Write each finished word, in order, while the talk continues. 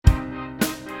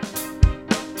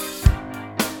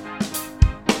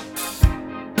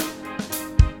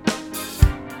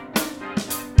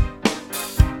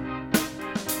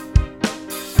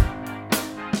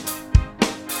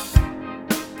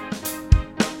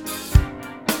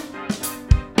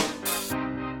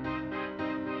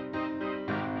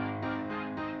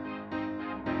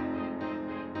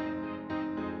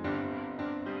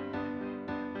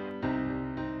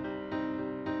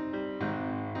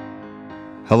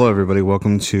Hello, everybody.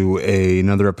 Welcome to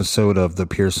another episode of the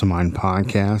Pierce of Mind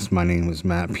podcast. My name is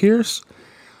Matt Pierce.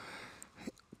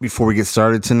 Before we get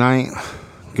started tonight,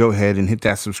 go ahead and hit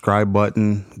that subscribe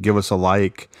button. Give us a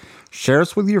like. Share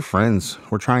us with your friends.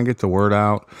 We're trying to get the word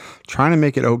out. Trying to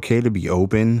make it okay to be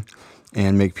open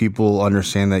and make people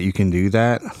understand that you can do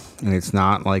that. And it's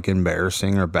not like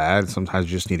embarrassing or bad.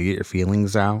 Sometimes you just need to get your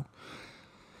feelings out.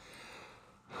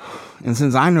 And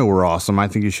since I know we're awesome, I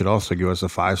think you should also give us a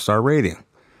 5-star rating.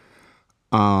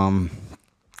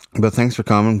 But thanks for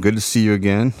coming. Good to see you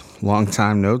again. Long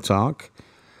time no talk.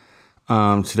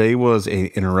 Today was an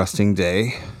interesting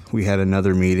day. We had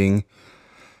another meeting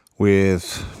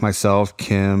with myself,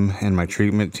 Kim, and my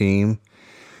treatment team.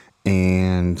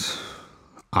 And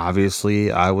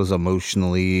obviously I was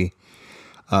emotionally,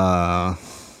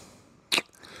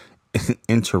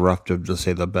 interrupted, to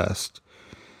say the best.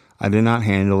 I did not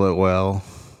handle it well.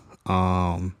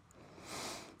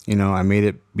 I made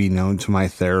it be known to my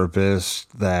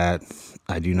therapist that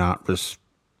I do not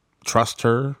trust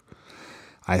her.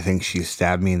 I think she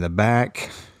stabbed me in the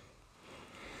back.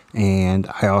 And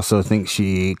I also think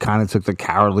she kind of took the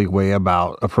cowardly way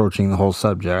about approaching the whole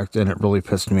subject, and it really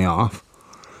pissed me off.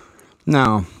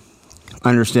 Now, I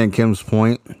understand Kim's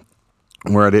point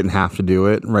where I didn't have to do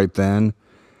it right then.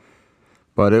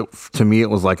 But to me, it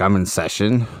was like I'm in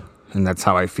session, and that's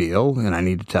how I feel, and I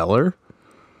need to tell her.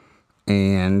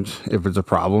 And if it's a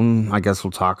problem, I guess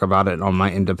we'll talk about it on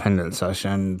my independent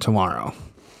session tomorrow.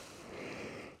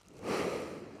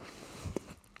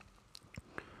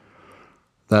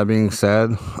 That being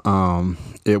said,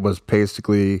 it was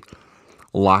basically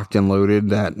locked and loaded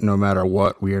that no matter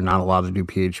what, we are not allowed to do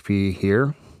PHP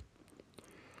here.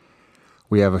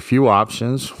 We have a few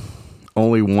options.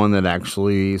 Only one that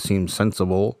actually seems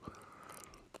sensible.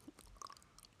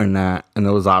 And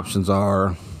those options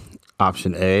are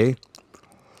option A,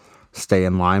 stay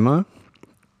in Lima,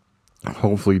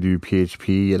 hopefully do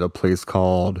PHP at a place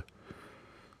called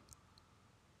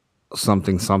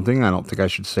something. I don't think I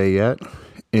should say yet,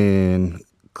 in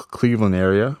Cleveland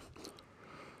area,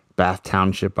 Bath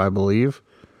Township, I believe,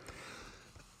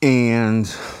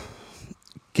 and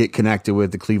get connected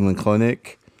with the Cleveland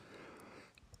Clinic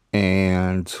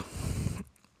and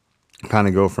kind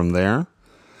of go from there.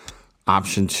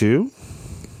 Option 2,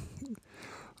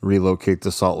 relocate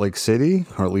to Salt Lake City,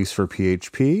 or at least for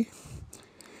PHP.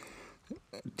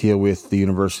 Deal with the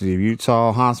University of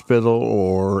Utah Hospital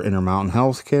or Intermountain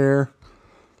Healthcare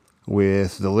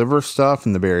with the liver stuff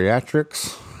and the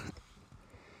bariatrics.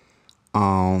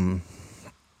 And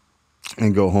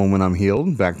go home when I'm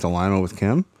healed, back to Lima with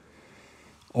Kim.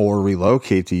 Or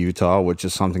relocate to Utah, which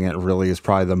is something that really is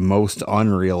probably the most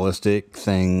unrealistic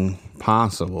thing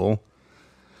possible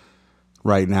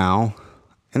right now.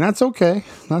 And that's okay.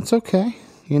 That's okay.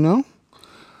 We're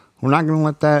not going to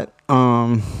let that,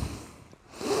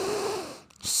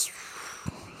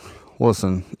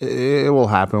 listen, it will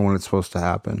happen when it's supposed to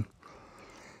happen.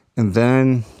 And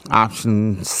then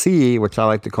option C, which I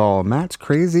like to call Matt's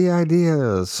crazy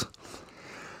ideas.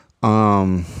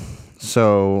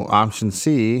 So option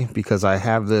C, because I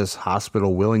have this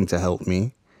hospital willing to help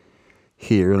me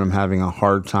here, and I'm having a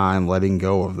hard time letting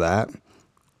go of that.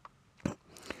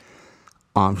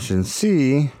 Option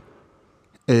C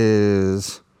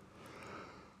is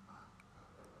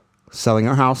selling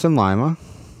our house in Lima,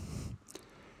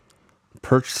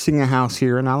 purchasing a house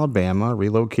here in Alabama,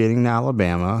 relocating to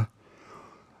Alabama,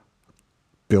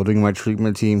 building my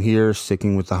treatment team here,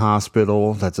 sticking with the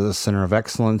hospital that's a center of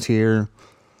excellence here,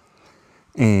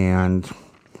 and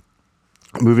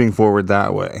moving forward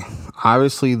that way.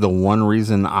 Obviously, the one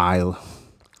reason I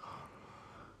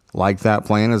like that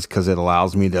plan is because it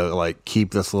allows me to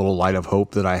keep this little light of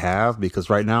hope that I have, because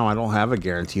right now I don't have a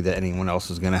guarantee that anyone else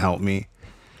is going to help me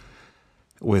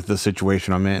with the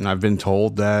situation I'm in. And I've been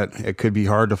told that it could be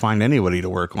hard to find anybody to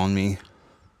work on me.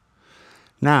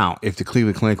 Now, if the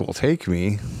Cleveland Clinic will take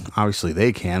me, obviously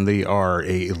they can. They are an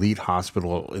elite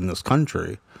hospital in this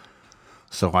country.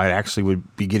 So I actually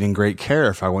would be getting great care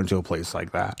if I went to a place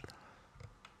like that.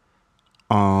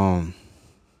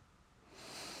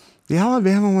 The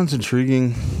Alabama one's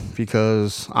intriguing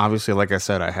because obviously, like I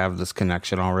said, I have this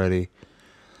connection already,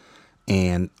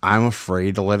 and I'm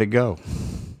afraid to let it go.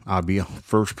 I'll be the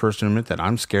first person to admit that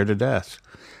I'm scared to death.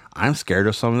 I'm scared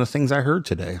of some of the things I heard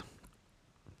today.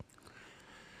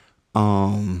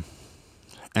 And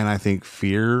I think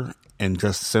fear, and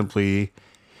just simply,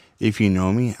 if you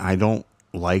know me, I don't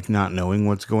like not knowing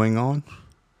what's going on.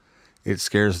 It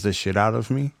scares the shit out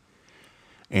of me,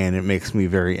 and it makes me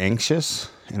very anxious,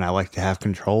 and I like to have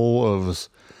control of as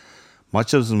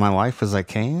much of my life as I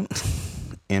can.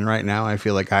 And right now I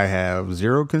feel like I have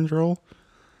zero control.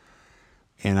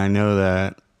 And I know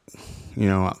that, you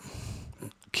know,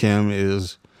 Kim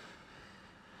is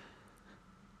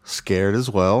scared as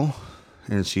well,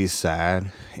 and she's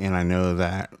sad. And I know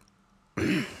that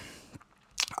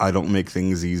I don't make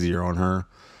things easier on her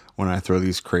when I throw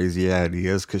these crazy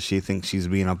ideas because she thinks she's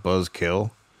being a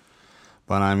buzzkill.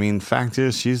 But I mean, fact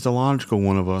is, she's the logical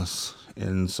one of us.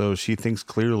 And so she thinks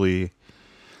clearly.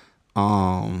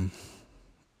 And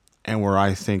where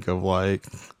I think of like,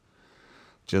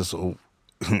 just,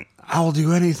 I'll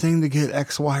do anything to get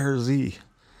X, Y, or Z.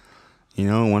 You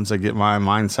know, once I get my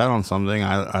mind set on something,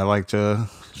 I like to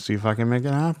see if I can make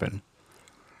it happen.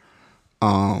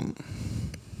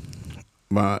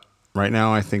 But right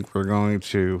now, I think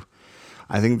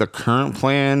I think the current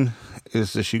plan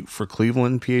is to shoot for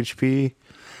Cleveland PHP.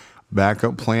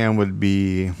 Backup plan would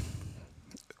be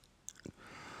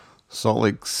Salt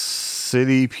Lake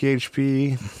City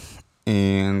PHP.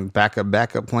 And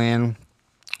backup plan,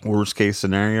 worst case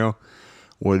scenario,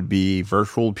 would be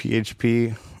virtual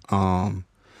PHP.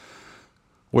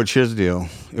 Which here's the deal.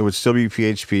 It would still be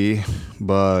PHP,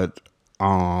 but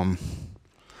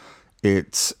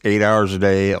it's 8 hours a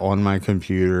day on my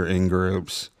computer in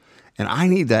groups. And I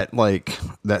need that, like,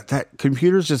 that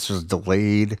computer's just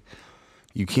delayed.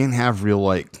 You can't have real,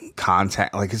 like,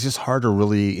 contact. Like, it's just hard to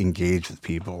really engage with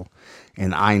people.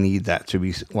 And I need that to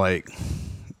be, like,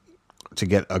 to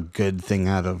get a good thing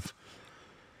out of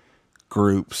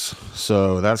groups.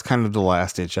 So that's kind of the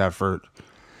last ditch effort.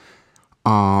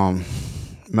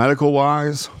 Medical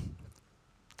wise,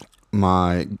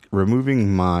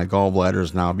 removing my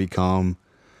gallbladders now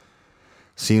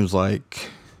seems like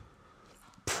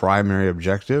primary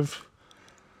objective.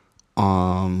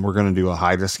 We're going to do a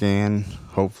HIDA scan,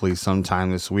 hopefully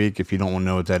sometime this week. If you don't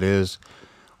know what that is,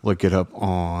 look it up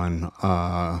on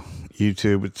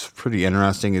YouTube. It's pretty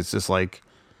interesting. It's just like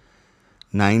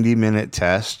 90-minute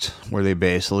test where they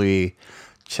basically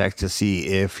check to see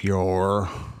if your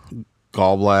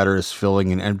gallbladder is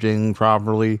filling and emptying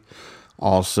properly.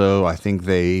 Also, I think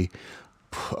they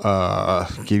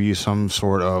give you some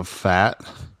sort of fat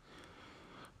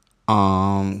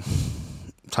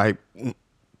type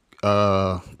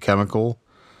chemical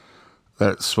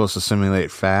that's supposed to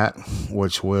simulate fat,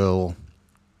 which could,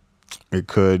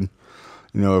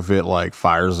 if it like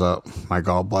fires up my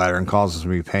gallbladder and causes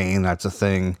me pain, that's a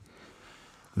thing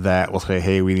that will say,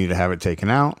 hey, we need to have it taken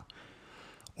out.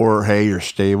 Or, hey, you're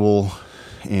stable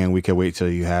and we can wait till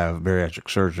you have bariatric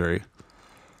surgery.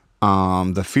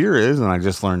 The fear is, and I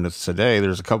just learned this today,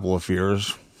 there's a couple of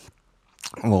fears.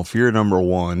 Well, fear number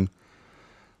one,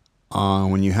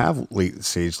 when you have late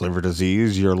stage liver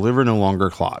disease, your liver no longer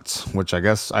clots, which I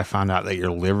guess I found out that your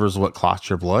liver is what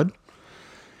clots your blood.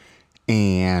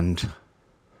 Or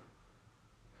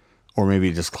maybe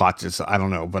it just clots it, I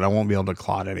don't know, but I won't be able to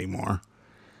clot anymore.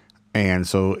 And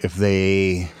so if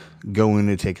they go in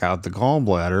to take out the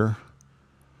gallbladder,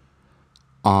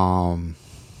 and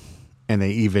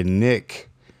they even nick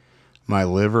my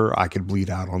liver, I could bleed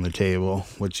out on the table,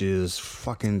 which is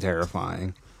fucking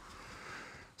terrifying.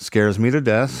 Scares me to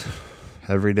death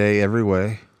every day, every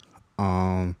way.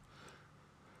 And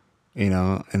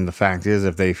the fact is,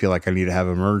 if they feel like I need to have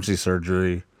emergency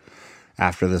surgery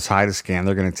after this HIDA scan,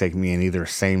 they're going to take me in either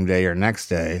same day or next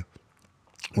day,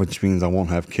 which means I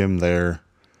won't have Kim there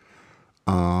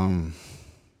when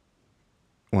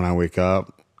I wake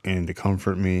up, and to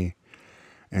comfort me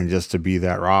and just to be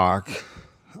that rock.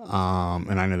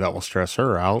 And I know that will stress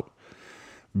her out,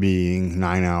 being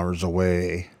 9 hours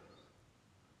away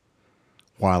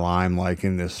while I'm like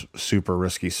in this super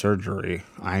risky surgery.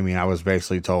 I mean, I was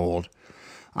basically told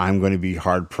I'm going to be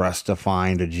hard pressed to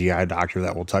find a GI doctor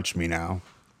that will touch me now,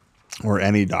 or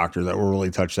any doctor that will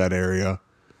really touch that area,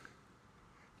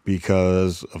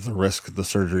 because of the risk the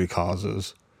surgery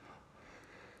causes.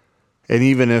 And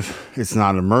even if it's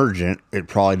not emergent, it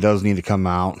probably does need to come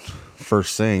out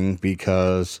first thing,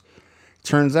 because it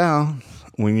turns out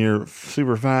when you're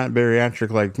super fat bariatric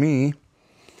like me,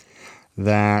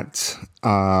 that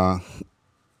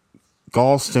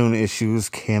gallstone issues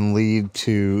can lead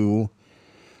to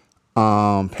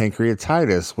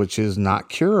pancreatitis, which is not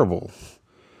curable.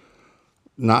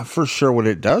 Not for sure what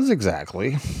it does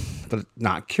exactly, but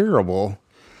not curable.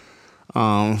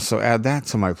 So add that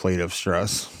to my plate of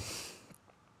stress.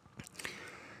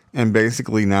 And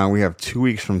basically now we have 2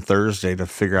 weeks from Thursday to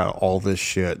figure out all this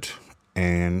shit.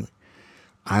 And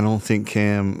I don't think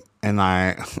Kim and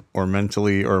I are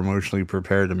mentally or emotionally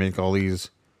prepared to make all these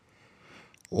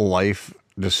life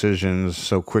decisions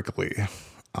so quickly.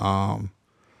 I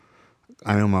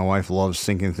know my wife loves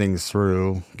thinking things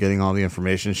through, getting all the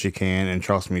information she can. And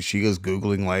trust me, she is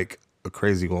Googling like a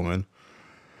crazy woman.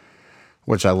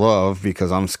 which I love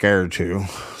because I'm scared too.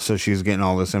 So she's getting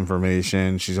all this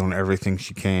information. She's doing everything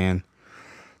she can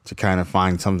to kind of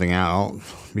find something out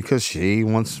because she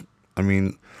wants, I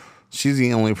mean, she's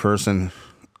the only person,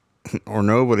 or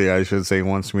nobody, I should say,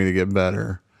 wants me to get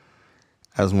better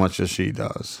as much as she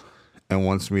does and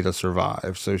wants me to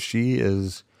survive. So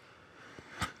she's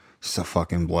a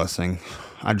fucking blessing.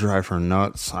 I drive her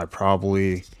nuts. I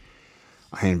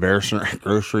embarrass her at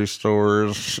grocery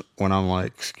stores when I'm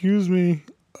like, excuse me,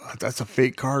 that's a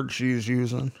fake card she's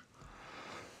using.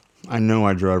 I know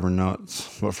I drive her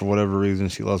nuts, but for whatever reason,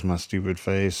 she loves my stupid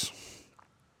face.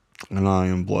 And I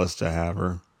am blessed to have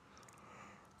her.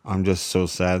 I'm just so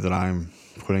sad that I'm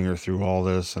putting her through all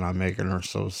this and I'm making her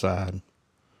so sad.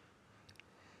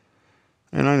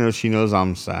 And I know she knows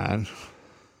I'm sad.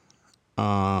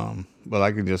 But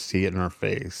I can just see it in her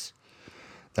face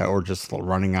that we're just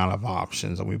running out of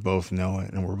options and we both know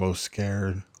it and we're both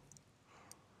scared.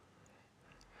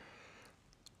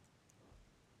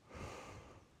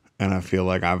 And I feel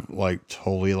like I've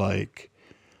totally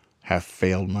have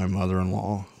failed my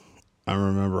mother-in-law. I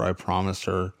remember I promised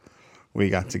her, we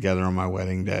got together on my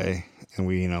wedding day and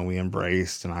we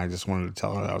embraced, and I just wanted to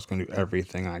tell her that I was going to do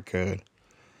everything I could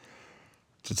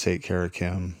to take care of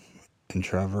Kim and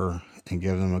Trevor and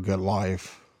give them a good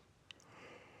life.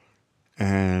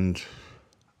 And,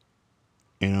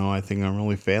 I think I'm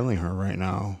really failing her right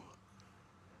now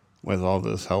with all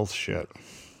this health shit.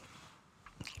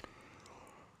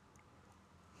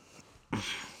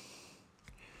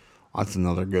 That's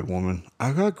another good woman.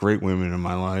 I've got great women in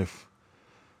my life.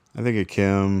 I think of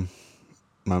Kim,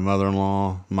 my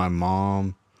mother-in-law, my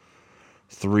mom,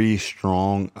 3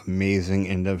 strong, amazing,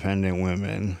 independent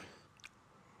women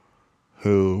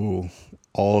who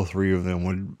all 3 of them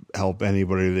would help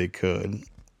anybody they could,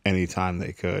 anytime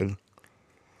they could.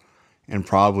 And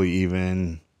probably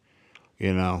even,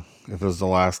 if it was the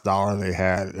last dollar they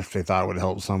had, if they thought it would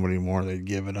help somebody more, they'd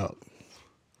give it up.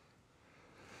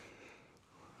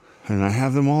 And I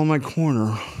have them all in my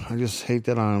corner. I just hate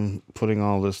that I'm putting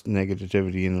all this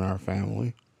negativity in our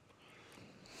family.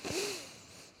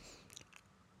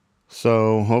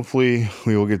 So hopefully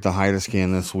we will get the HIDA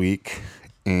scan this week,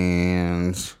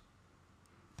 and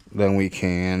then we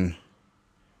can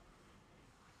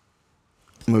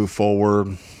move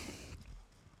forward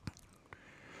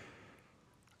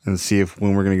and see if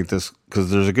when we're going to get this, because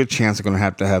there's a good chance I'm going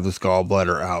to have this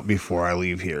gallbladder out before I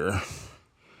leave here.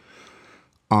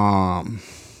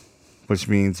 Which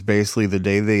means basically the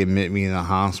day they admit me in the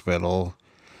hospital,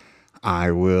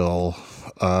 I will,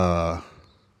 I'll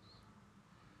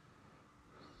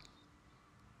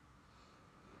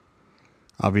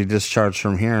be discharged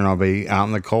from here and I'll be out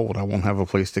in the cold. I won't have a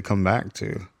place to come back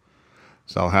to.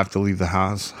 So I'll have to leave the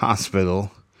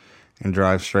hospital and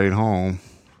drive straight home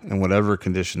in whatever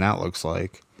condition that looks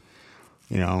like.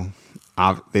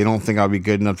 They don't think I'll be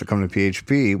good enough to come to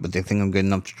PHP, but they think I'm good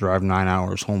enough to drive 9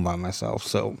 hours home by myself.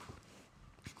 So,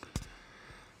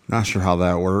 not sure how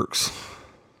that works.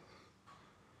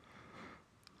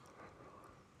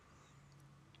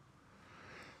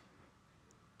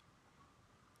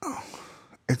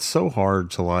 It's so hard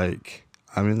to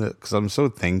because I'm so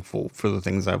thankful for the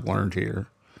things I've learned here,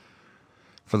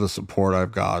 for the support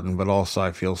I've gotten, but also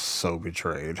I feel so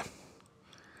betrayed.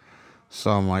 So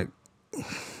I'm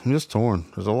just torn.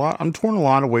 I'm torn a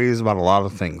lot of ways about a lot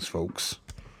of things, folks.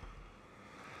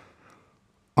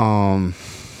 And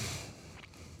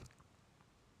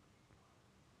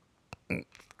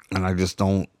I just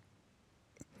don't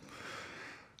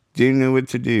know what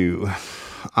to do.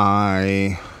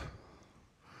 I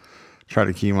try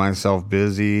to keep myself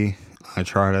busy. I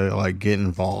try to get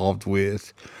involved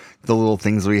with the little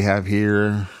things we have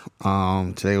here.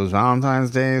 Today was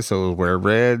Valentine's Day, so it was wear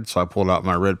red. So I pulled out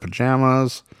my red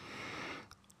pajamas.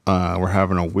 We're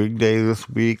having a wig day this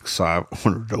week, so I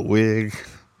ordered a wig.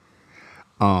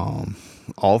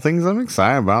 All things I'm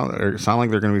excited about. They sound like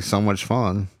they're going to be so much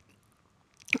fun.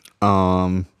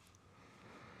 So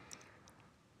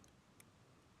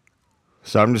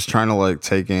I'm just trying to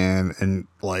take in and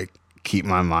keep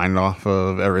my mind off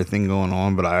of everything going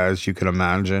on. But as you can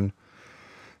imagine,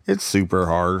 it's super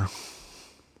hard.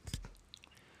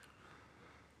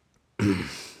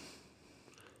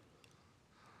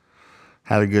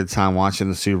 Had a good time watching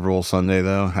the Super Bowl Sunday,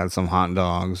 though. Had some hot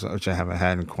dogs, which I haven't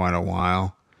had in quite a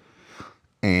while.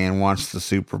 And watched the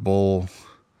Super Bowl.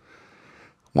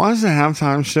 Watched the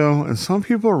halftime show, and some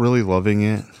people are really loving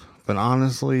it. But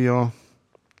honestly, y'all,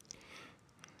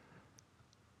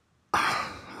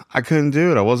 I couldn't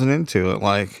do it. I wasn't into it.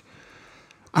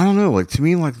 I don't know, like, to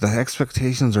me, like, the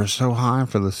expectations are so high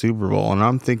for the Super Bowl, and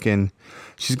I'm thinking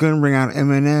she's going to bring out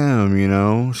Eminem, you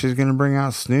know? She's going to bring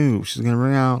out Snoop. She's going to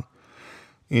bring out,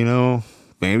 you know,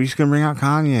 maybe she's going to bring out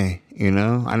Kanye, you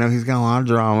know? I know he's got a lot of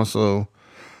drama, so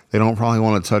they don't probably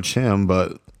want to touch him,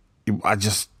 but I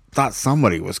just thought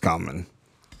somebody was coming.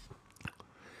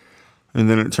 And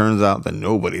then it turns out that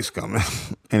nobody's coming.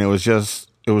 And it was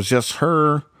just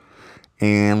her.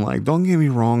 And, like, don't get me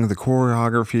wrong, the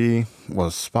choreography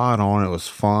was spot on. It was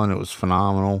fun. It was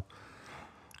phenomenal.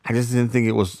 I just didn't think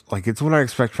it was, like, it's what I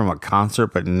expect from a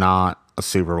concert, but not a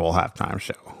Super Bowl halftime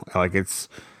show. Like, it's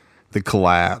the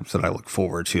collabs that I look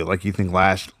forward to. Like, you think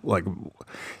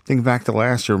think back to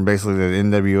last year, basically the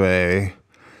NWA,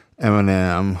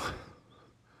 Eminem,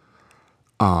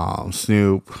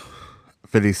 Snoop,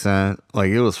 50 Cent.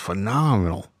 Like, it was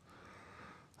phenomenal.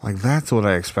 Like, that's what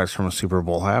I expect from a Super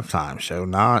Bowl halftime show,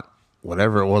 not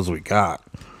whatever it was we got.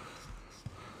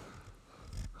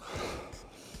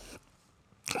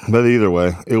 But either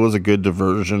way, it was a good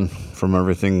diversion from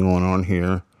everything going on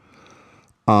here.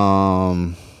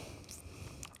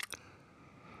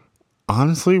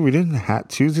 Honestly, we didn't have...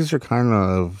 Tuesdays are kind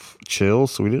of chill,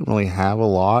 so we didn't really have a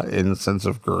lot in the sense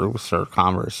of groups or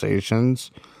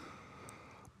conversations.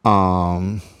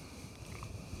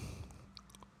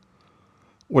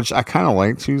 Which I kind of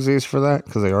like Tuesdays for that,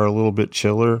 because they are a little bit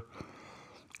chiller.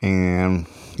 And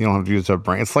you don't have to use our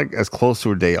brain. It's like as close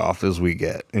to a day off as we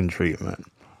get in treatment.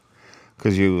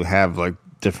 Because you have, like,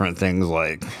 different things,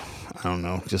 like, I don't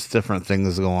know, just different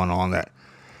things going on that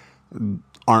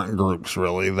aren't groups,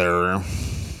 really. They're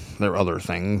other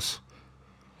things.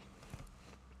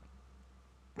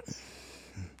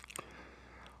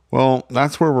 Well,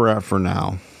 that's where we're at for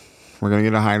now. We're going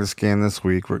to get a HIDA scan this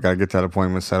week. We're got to get that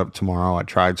appointment set up tomorrow. I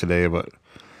tried today, but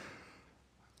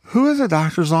who is a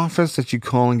doctor's office that you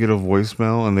call and get a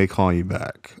voicemail and they call you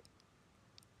back?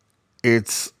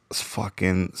 It's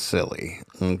fucking silly,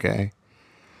 okay?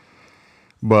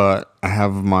 But I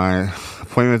have my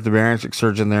appointment with the bariatric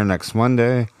surgeon there next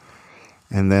Monday.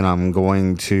 And then I'm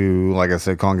going to, like I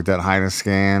said, call and get that HIDA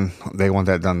scan. They want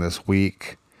that done this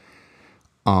week.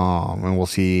 And we'll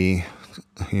see,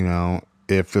 you know,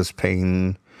 if this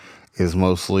pain is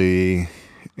mostly,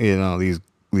 you know, these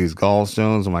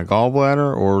gallstones in my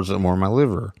gallbladder, or is it more my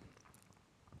liver?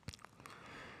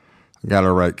 I got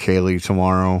to write Kaylee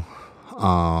tomorrow.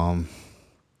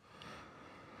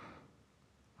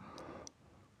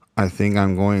 I think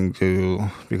I'm going to,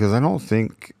 because I don't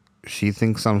think she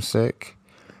thinks I'm sick,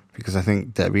 because I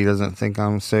think Debbie doesn't think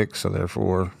I'm sick, so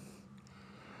therefore,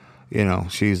 you know,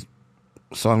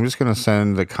 so I'm just going to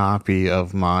send a copy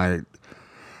of my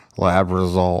lab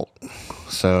result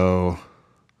so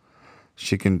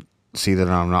she can see that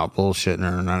I'm not bullshitting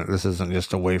her, and this isn't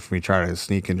just a way for me to try to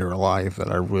sneak into her life, that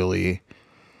I really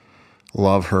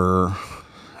love her,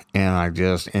 and I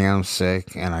just am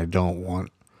sick, and I don't want,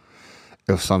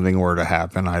 if something were to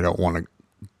happen, I don't want to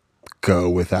go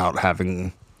without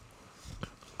having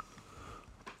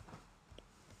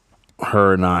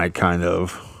her and I kind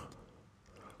of,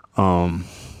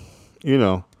 you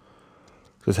know,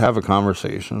 just have a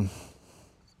conversation.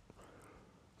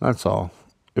 That's all.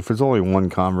 If it's only one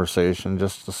conversation,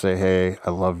 just to say, hey, I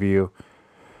love you.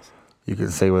 You can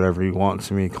say whatever you want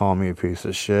to me. Call me a piece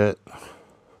of shit.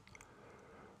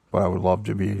 But I would love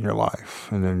to be in your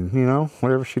life. And then, you know,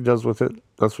 whatever she does with it,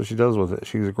 that's what she does with it.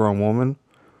 She's a grown woman.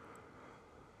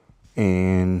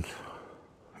 And,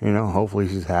 you know, hopefully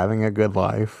she's having a good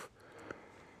life.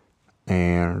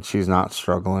 And she's not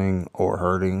struggling or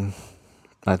hurting.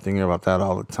 I think about that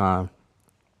all the time.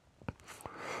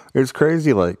 It's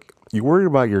crazy, like, you worry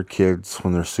about your kids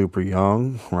when they're super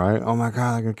young, right? Oh my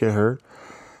God, I could get hurt.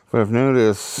 But I've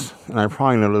noticed, and I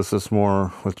probably noticed this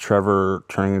more with Trevor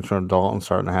turning into an adult and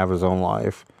starting to have his own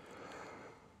life.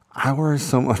 I worry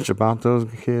so much about those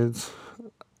kids.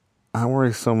 I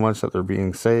worry so much that they're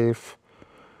being safe,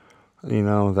 you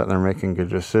know, that they're making good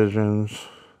decisions,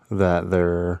 that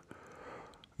they're,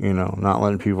 you know, not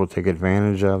letting people take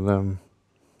advantage of them.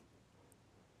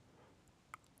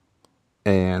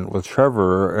 And with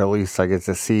Trevor, at least I get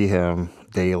to see him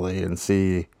daily and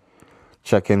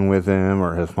check in with him,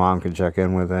 or his mom can check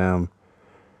in with him.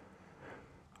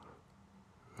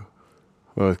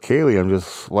 But with Kaylee, I'm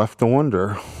just left to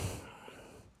wonder.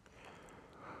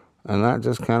 And that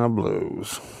just kind of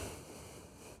blows.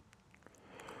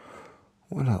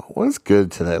 What's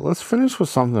good today? Let's finish with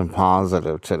something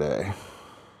positive today.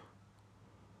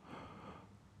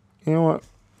 You know what?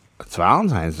 It's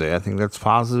Valentine's Day. I think that's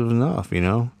positive enough, you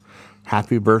know.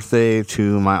 Happy birthday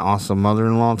to my awesome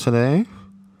mother-in-law today.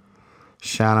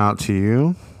 Shout out to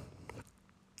you.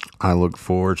 I look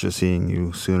forward to seeing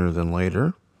you sooner than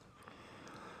later.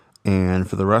 And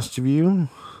for the rest of you,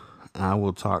 I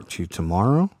will talk to you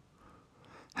tomorrow.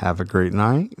 Have a great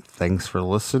night. Thanks for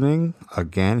listening.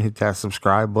 Again, hit that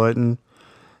subscribe button.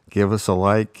 Give us a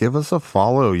like. Give us a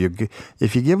follow.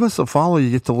 If you give us a follow,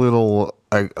 you get the little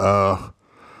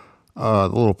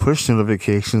push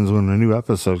notifications when a new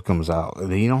episode comes out.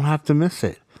 And then you don't have to miss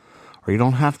it. Or you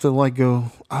don't have to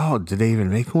go, oh, did they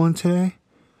even make one today?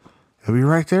 It'll be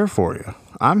right there for you.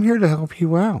 I'm here to help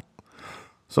you out.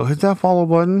 So hit that follow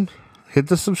button, hit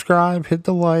the subscribe, hit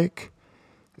the like,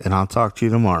 and I'll talk to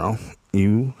you tomorrow.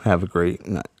 You have a great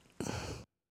night.